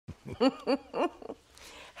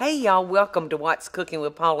Hey y'all, welcome to What's Cooking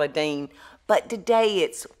with Paula Deen. But today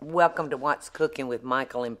it's welcome to What's Cooking with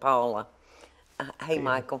Michael and Paula. Hey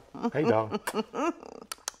Michael. Hey, dog.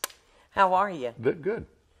 How are you? Good.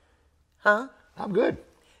 Huh? I'm good.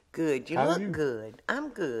 Good. You How are look you? good. I'm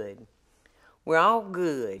good. We're all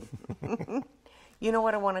good. You know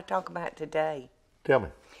what I want to talk about today? Tell me.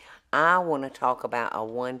 I want to talk about a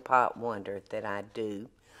one-pot wonder that I do.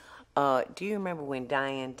 Do you remember when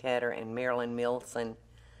Diane Tedder and Marilyn Milson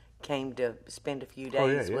came to spend a few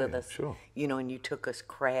days with us? Sure. You know, and you took us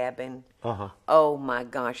crabbing. Uh-huh. Oh my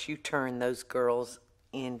gosh, you turned those girls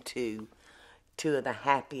into two of the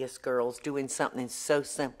happiest girls doing something so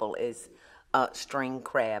simple as string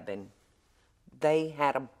crabbing. They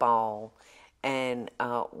had a ball, and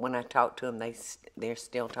when I talked to them, they're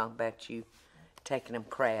still talking about you taking them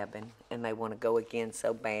crabbing, and they want to go again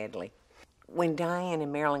so badly. When Diane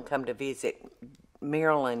and Marilyn come to visit,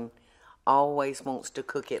 Marilyn always wants to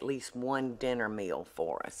cook at least one dinner meal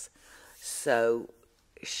for us. So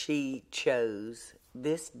she chose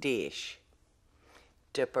this dish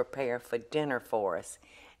to prepare for dinner for us,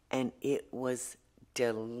 and it was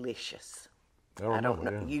delicious. I don't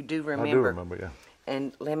know. Yeah. You do remember? I do remember, yeah.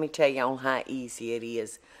 And let me tell y'all how easy it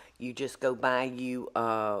is. You just go buy you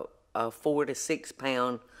a 4 to 6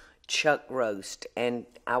 pound chuck roast, and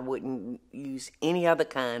I wouldn't use any other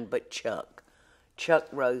kind but chuck. Chuck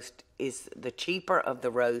roast is the cheaper of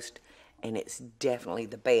the roast, and it's definitely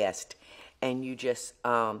the best. And you just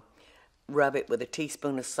rub it with a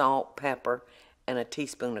teaspoon of salt, pepper, and a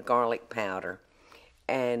teaspoon of garlic powder.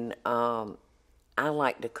 And I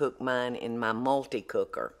like to cook mine in my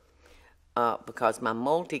multi-cooker because my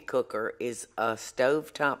multi-cooker is a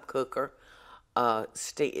stovetop cooker.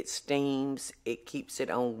 It steams, it keeps it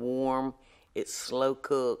on warm, it slow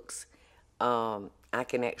cooks. I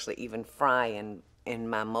can actually even fry in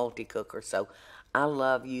my multi-cooker, so I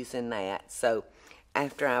love using that. So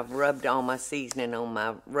after I've rubbed all my seasoning on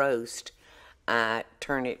my roast, I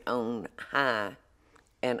turn it on high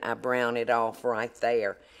and I brown it off right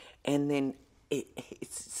there. And then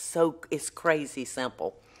it's crazy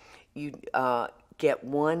simple. You get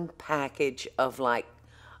one package of like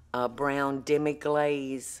a brown demi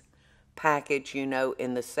glaze package, you know,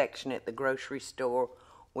 in the section at the grocery store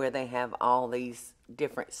where they have all these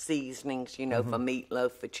different seasonings, you know, for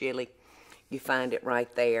meatloaf, for chili. You find it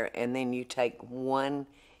right there. And then you take one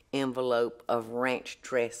envelope of ranch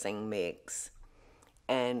dressing mix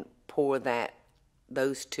and pour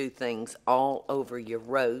those two things all over your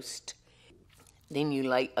roast. Then you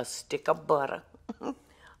lay a stick of butter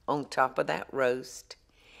on top of that roast.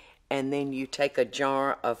 And then you take a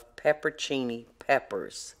jar of pepperoncini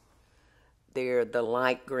peppers. They're the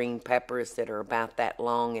light green peppers that are about that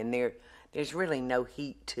long, and there's really no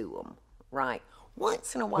heat to them, right?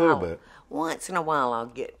 Once in a while I'll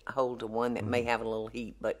get hold of one that may have a little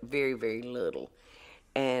heat, but very, very little.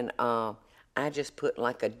 And I just put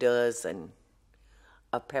like a dozen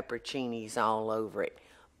of pepperoncinis all over it.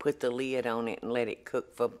 Put the lid on it and let it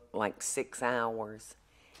cook for like 6 hours.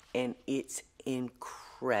 And it's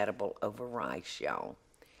incredible over rice, y'all.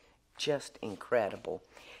 Just incredible.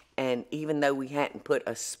 And even though we hadn't put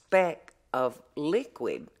a speck of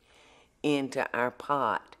liquid into our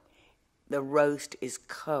pot, the roast is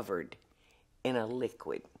covered in a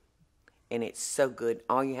liquid. And it's so good.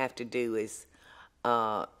 All you have to do is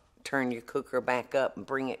turn your cooker back up and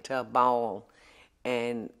bring it to a boil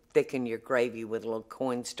and thicken your gravy with a little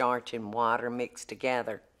cornstarch and water mixed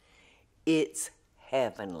together. It's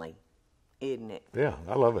heavenly, isn't it? Yeah,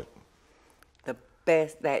 I love it. The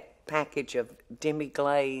best, that package of demi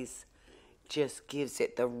glaze just gives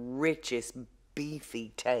it the richest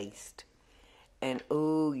beefy taste. And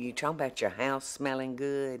ooh, you talking about your house smelling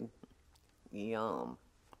good? Yum.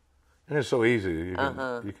 And it's so easy. You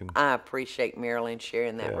can. I appreciate Marilyn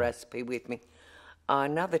sharing that recipe with me.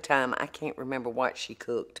 Another time, I can't remember what she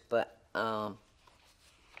cooked, but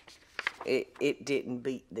it didn't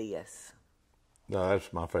beat this. No,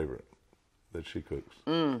 that's my favorite that she cooks.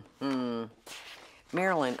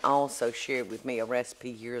 Marilyn also shared with me a recipe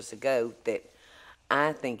years ago that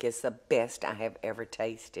I think is the best I have ever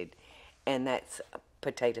tasted, and that's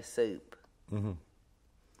potato soup.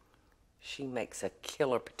 She makes a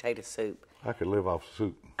killer potato soup. I could live off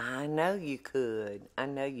soup. I know you could.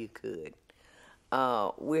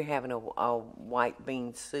 We're having a white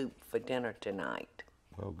bean soup for dinner tonight.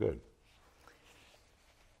 Oh, good.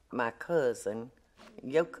 My cousin,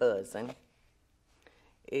 your cousin,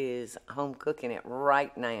 is home cooking it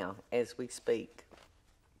right now as we speak.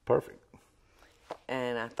 Perfect.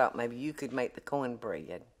 And I thought maybe you could make the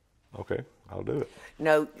cornbread. Okay, I'll do it.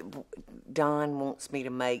 No, Don wants me to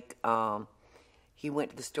make, he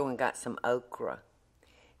went to the store and got some okra.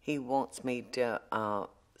 He wants me to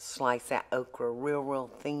slice that okra real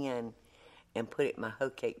thin and put it in my hoe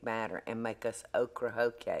cake batter and make us okra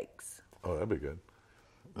hoe cakes. Oh, that'd be good.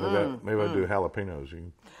 Maybe I'll do jalapenos. You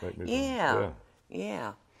can make me some.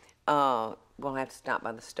 Yeah. We'll have to stop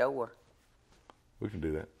by the store. We can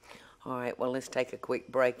do that. All right, well, let's take a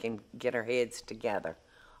quick break and get our heads together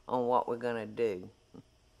on what we're going to do.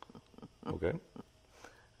 Okay.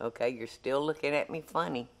 Okay, you're still looking at me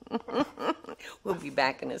funny. We'll be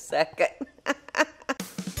back in a second.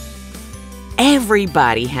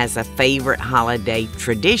 Everybody has a favorite holiday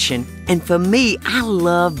tradition, and for me, I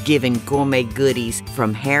love giving gourmet goodies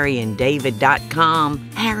from harryanddavid.com.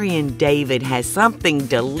 Harry and David has something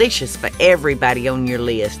delicious for everybody on your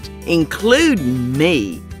list, including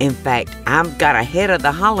me. In fact, I've got ahead of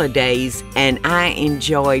the holidays, and I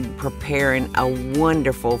enjoyed preparing a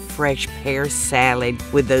wonderful fresh pear salad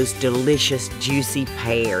with those delicious juicy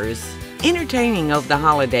pears. Entertaining over the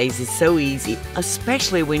holidays is so easy,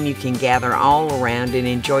 especially when you can gather all around and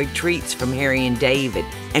enjoy treats from Harry and David.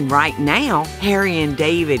 And right now, Harry and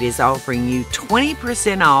David is offering you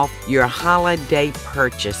 20% off your holiday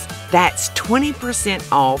purchase. That's 20%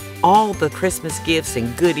 off all the Christmas gifts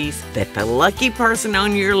and goodies that the lucky person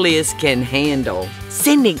on your list can handle.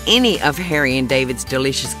 Sending any of Harry and David's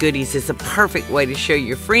delicious goodies is a perfect way to show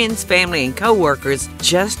your friends, family, and coworkers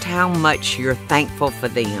just how much you're thankful for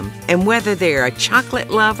them. And whether they're a chocolate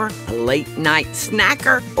lover, a late-night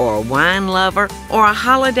snacker, or a wine lover, or a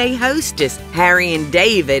holiday hostess, Harry and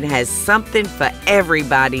David has something for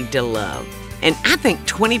everybody to love. And I think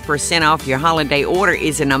 20% off your holiday order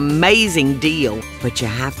is an amazing deal, but you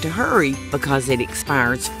have to hurry because it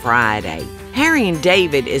expires Friday. Harry and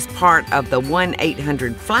David is part of the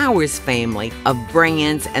 1-800-Flowers family of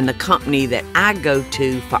brands and the company that I go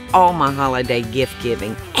to for all my holiday gift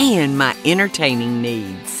giving and my entertaining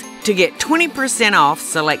needs. To get 20% off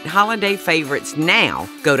select holiday favorites now,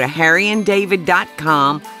 go to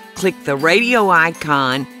harryanddavid.com, click the radio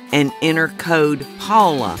icon, and enter code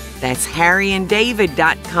Paula. That's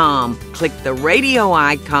harryanddavid.com. Click the radio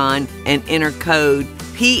icon and enter code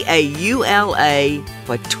PAULA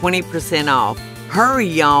for 20% off. Hurry,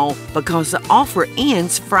 y'all, because the offer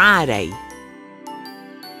ends Friday.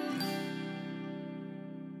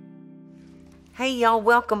 Hey, y'all,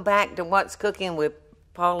 welcome back to What's Cooking with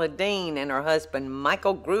Paula Deen and her husband,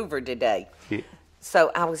 Michael Groover, today. Yeah.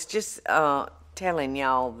 So I was just telling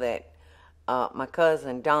y'all that my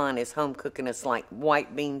cousin Don is home cooking us like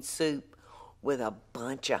white bean soup with a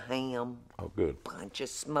bunch of ham. Oh, good. Bunch of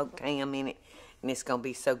smoked ham in it. And it's going to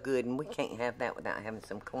be so good. And we can't have that without having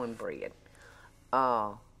some cornbread.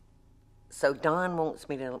 So Don wants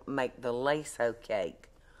me to make the lace hoe cake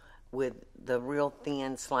with the real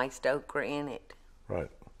thin sliced okra in it. Right.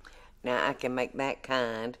 Now, I can make that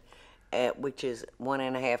kind, which is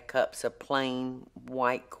 1.5 cups of plain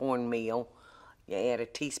white cornmeal. You add a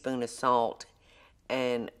teaspoon of salt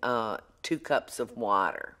and 2 cups of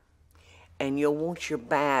water. And you'll want your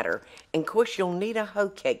batter. And, of course, you'll need a hoe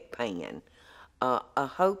cake pan. A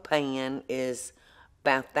hoe pan is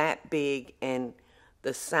about that big, and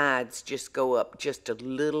the sides just go up just a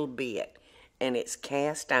little bit. And it's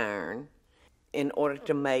cast iron. In order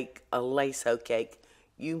to make a lace hoe cake,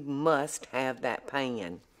 you must have that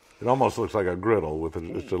pan. It almost looks like a griddle with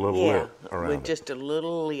just a little lip around with it. just a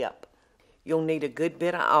little lip. You'll need a good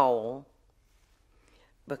bit of oil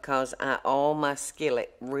because I oil my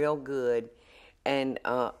skillet real good. And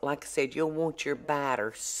like I said, you'll want your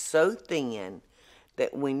batter so thin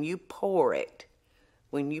that when you pour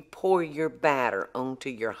your batter onto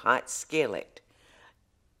your hot skillet,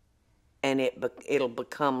 and it'll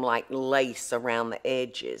become like lace around the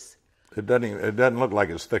edges. It doesn't look like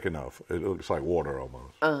it's thick enough. It looks like water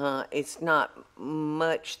almost. It's not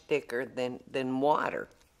much thicker than water.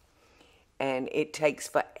 And it takes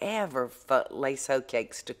forever for lace hoe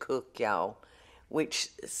cakes to cook, y'all, which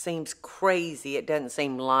seems crazy. It doesn't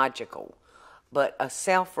seem logical. But a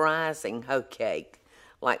self-rising hoe cake,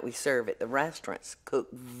 like we serve at the restaurants,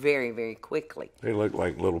 cook very, very quickly. They look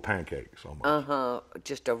like little pancakes almost.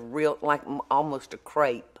 Just a real, like almost a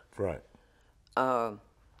crepe. Right.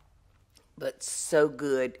 But so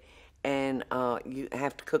good. And you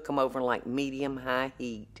have to cook them over like medium-high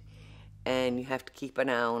heat. And you have to keep an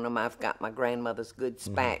eye on them. I've got my grandmother's good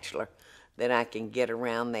spatula that I can get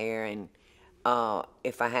around there. And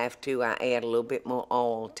if I have to, I add a little bit more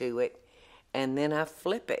oil to it. And then I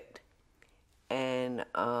flip it and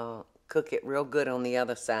cook it real good on the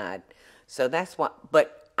other side. So that's what,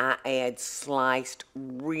 but I add sliced,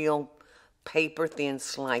 real paper-thin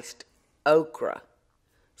sliced okra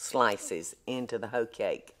slices into the hoe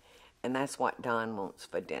cake. And that's what Don wants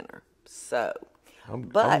for dinner. So, I'm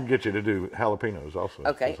going to get you to do jalapenos also.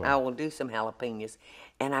 Okay, I will do some jalapenos.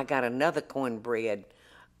 And I got another cornbread,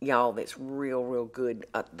 y'all, that's real, real good.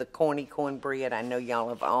 The corny cornbread, I know y'all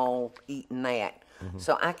have all eaten that.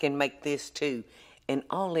 So I can make this too. And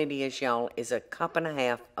all it is, y'all, is 1.5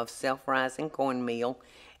 cups of self-rising cornmeal.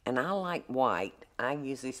 And I like white. I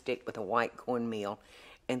usually stick with a white cornmeal.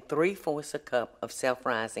 And 3/4 cup of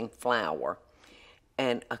self-rising flour.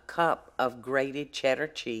 And 1 cup of grated cheddar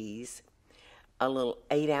cheese. A little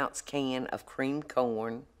 8-ounce can of cream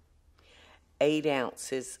corn. 8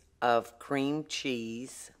 ounces of cream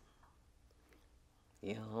cheese.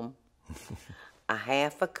 Yum.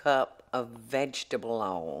 1/2 cup of vegetable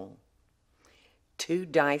oil. 2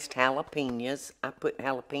 diced jalapenos. I put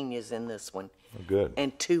jalapenos in this one. Oh, good.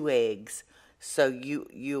 And 2 eggs. So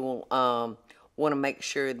you'll want to make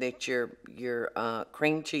sure that your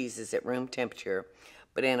cream cheese is at room temperature.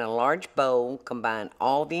 But in a large bowl, combine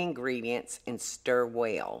all the ingredients and stir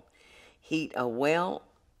well. Heat a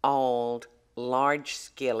well-oiled large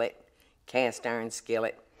skillet, cast iron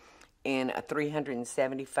skillet, in a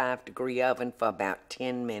 375-degree oven for about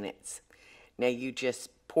 10 minutes. Now you just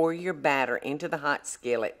pour your batter into the hot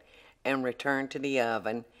skillet and return to the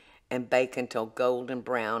oven and bake until golden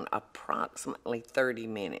brown, approximately 30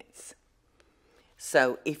 minutes.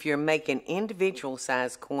 So if you're making individual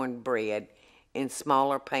sized cornbread in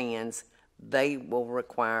smaller pans, they will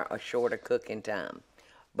require a shorter cooking time.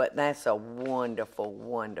 But that's a wonderful,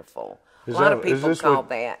 wonderful. A lot of people call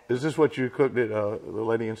that. Is this what you cooked at the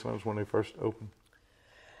Lady and Sons when they first opened?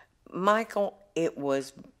 Michael, it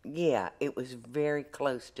was very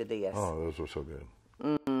close to this. Oh, those were so good.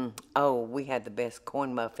 Oh, we had the best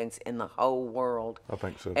corn muffins in the whole world. I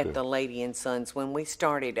think so, at too. the Lady and Sons. When we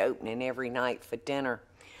started opening every night for dinner,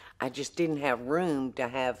 I just didn't have room to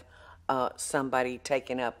have somebody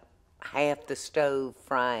taking up half the stove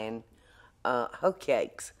frying hoe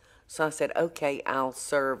cakes. So I said, okay, I'll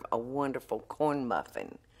serve a wonderful corn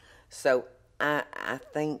muffin. So I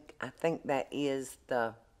think that is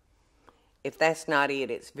if that's not it,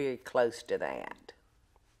 it's very close to that.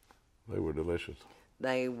 They were delicious.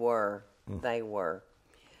 They were. They were.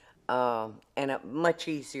 And much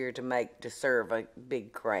easier to make to serve a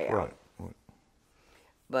big crowd. Right.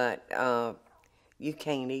 But you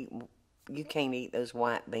can't eat those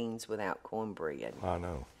white beans without cornbread. I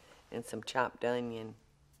know. And some chopped onion.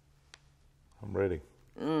 I'm ready.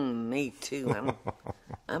 Me too.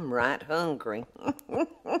 I'm right hungry.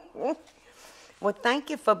 Well, thank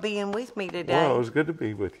you for being with me today. Well, it was good to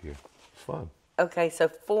be with you. It's fun. Okay, so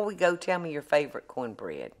before we go, tell me your favorite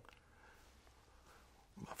cornbread.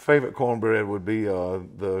 My favorite cornbread would be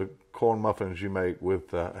the corn muffins you make with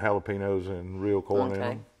jalapenos and real corn in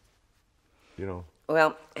them. You know.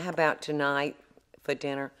 Well, how about tonight for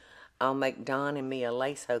dinner? I'll make Don and me a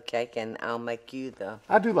lace hoe cake, and I'll make you the...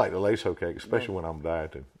 I do like the lace hoe cake, especially when I'm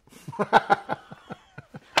dieting.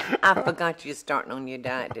 I forgot you starting on your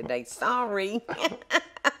diet today. Sorry.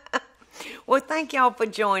 Well, thank y'all for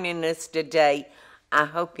joining us today. I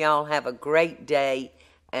hope y'all have a great day,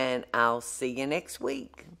 and I'll see you next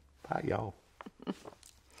week. Bye, y'all.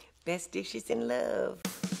 Best dishes in love.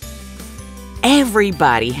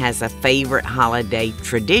 Everybody has a favorite holiday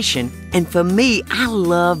tradition, and for me, I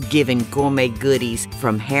love giving gourmet goodies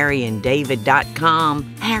from HarryandDavid.com.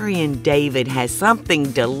 Harry and David has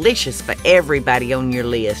something delicious for everybody on your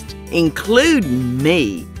list, including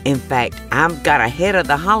me. In fact, I've got ahead of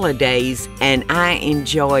the holidays, and I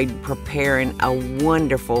enjoyed preparing a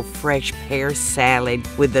wonderful fresh pear salad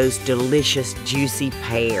with those delicious juicy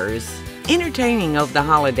pears. Entertaining over the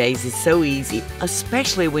holidays is so easy,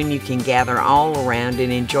 especially when you can gather all around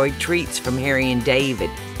and enjoy treats from Harry and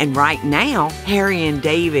David. And right now, Harry and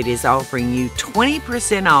David is offering you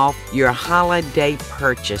 20% off your holiday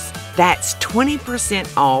purchase. That's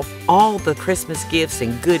 20% off all the Christmas gifts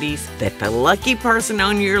and goodies that the lucky person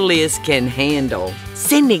on your list can handle.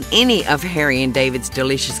 Sending any of Harry and David's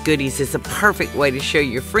delicious goodies is a perfect way to show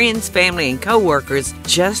your friends, family, and coworkers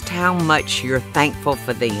just how much you're thankful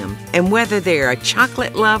for them. And whether they're a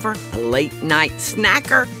chocolate lover, a late-night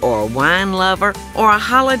snacker, or a wine lover, or a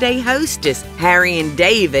holiday hostess, Harry and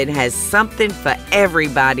David has something for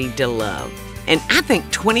everybody to love. And I think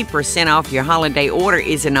 20% off your holiday order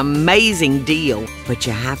is an amazing deal, but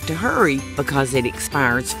you have to hurry because it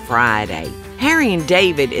expires Friday. Harry and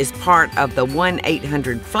David is part of the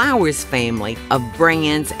 1-800-Flowers family of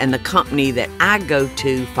brands and the company that I go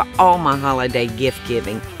to for all my holiday gift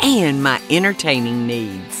giving and my entertaining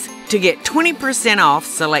needs. To get 20% off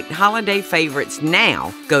select holiday favorites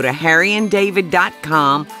now, go to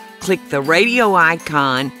HarryandDavid.com click the radio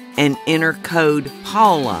icon and enter code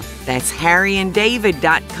PAULA. That's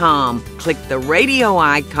harryanddavid.com. Click the radio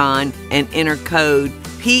icon and enter code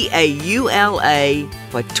PAULA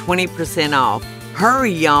for 20% off.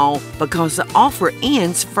 Hurry, y'all, because the offer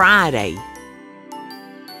ends Friday.